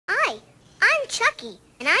Chucky,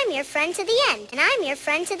 and I'm your friend to the end, and I'm your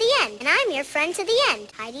friend to the end, and I'm your friend to the end.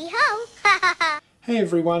 Heidi-ho! Ha ha ha! Hey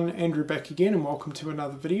everyone, Andrew back again and welcome to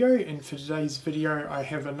another video, and for today's video I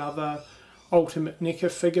have another Ultimate Neca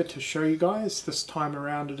figure to show you guys. This time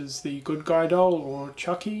around it is the Good Guy doll, or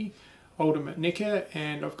Chucky, Ultimate Neca,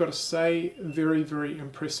 and I've got to say, very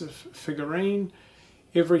impressive figurine.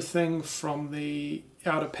 Everything from the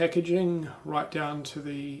outer packaging right down to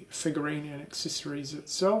the figurine and accessories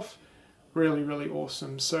itself. Really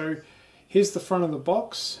awesome. So here's the front of the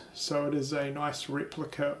box. So it is a nice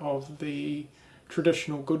replica of the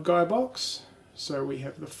traditional Good Guy box. So we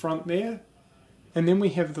have the front there, and then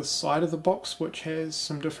we have the side of the box, which has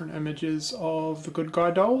some different images of the Good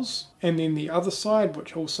Guy dolls, and then the other side,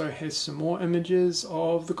 which also has some more images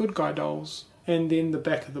of the Good Guy dolls, and then the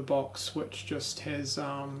back of the box, which just has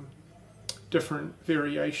different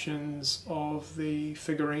variations of the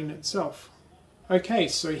figurine itself. Okay,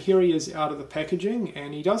 so here he is out of the packaging,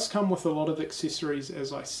 and he does come with a lot of accessories.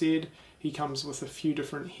 As I said, he comes with a few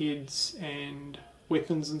different heads and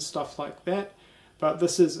weapons and stuff like that, but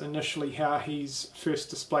this is initially how he's first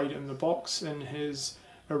displayed in the box, in his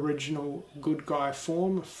original Good Guy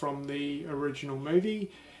form from the original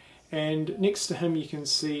movie. And next to him you can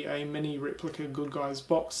see a mini replica Good Guy's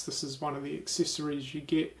box. This is one of the accessories you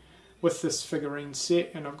get with this figurine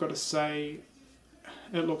set, and I've got to say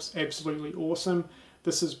it looks absolutely awesome.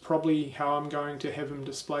 This is probably how I'm going to have him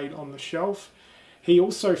displayed on the shelf. He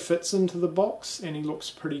also fits into the box and he looks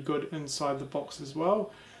pretty good inside the box as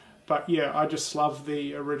well. But yeah, I just love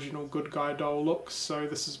the original Good Guy doll look, so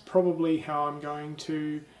this is probably how I'm going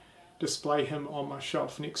to display him on my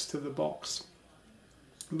shelf next to the box.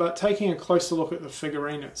 But taking a closer look at the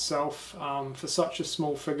figurine itself, for such a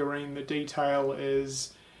small figurine, the detail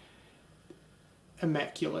is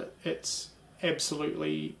immaculate. It's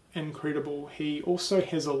absolutely incredible. He also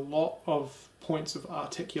has a lot of points of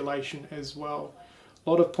articulation as well.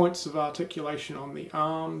 A lot of points of articulation on the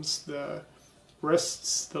arms, the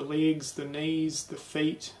wrists, the legs, the knees, the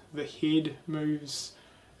feet. The head moves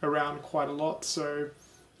around quite a lot, so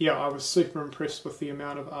yeah, I was super impressed with the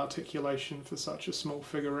amount of articulation for such a small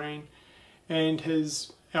figurine, and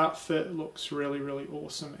his outfit looks really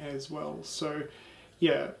awesome as well. So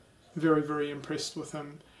yeah, very impressed with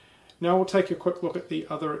him. Now we'll take a quick look at the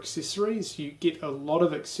other accessories. You get a lot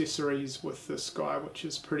of accessories with this guy, which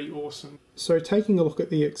is pretty awesome. So taking a look at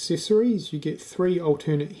the accessories, you get 3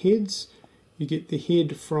 alternate heads. You get the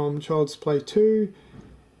head from Child's Play 2,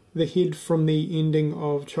 the head from the ending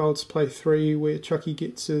of Child's Play 3 where Chucky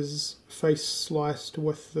gets his face sliced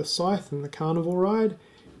with the scythe in the carnival ride,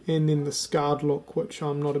 and then the scarred look, which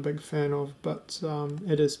I'm not a big fan of, but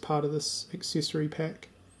it is part of this accessory pack.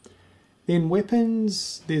 Then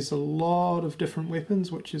weapons, there's a lot of different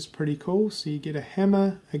weapons, which is pretty cool. So you get a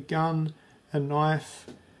hammer, a gun, a knife,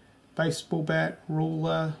 baseball bat,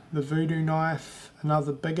 ruler, the voodoo knife,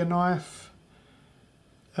 another bigger knife,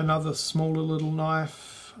 another smaller little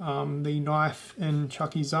knife, the knife in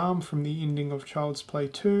Chucky's arm from the ending of Child's Play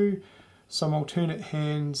 2, some alternate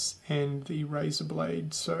hands, and the razor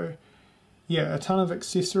blade. So yeah, a ton of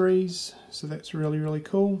accessories, so that's really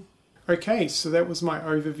cool. Okay, so that was my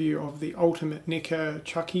overview of the Ultimate Neca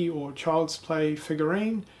Chucky or Child's Play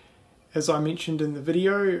figurine. As I mentioned in the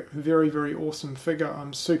video, very awesome figure.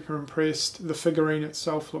 I'm super impressed. The figurine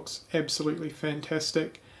itself looks absolutely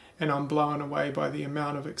fantastic, and I'm blown away by the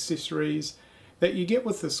amount of accessories that you get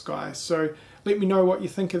with this guy. So let me know what you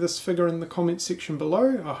think of this figure in the comment section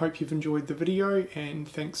below. I hope you've enjoyed the video, and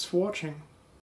thanks for watching.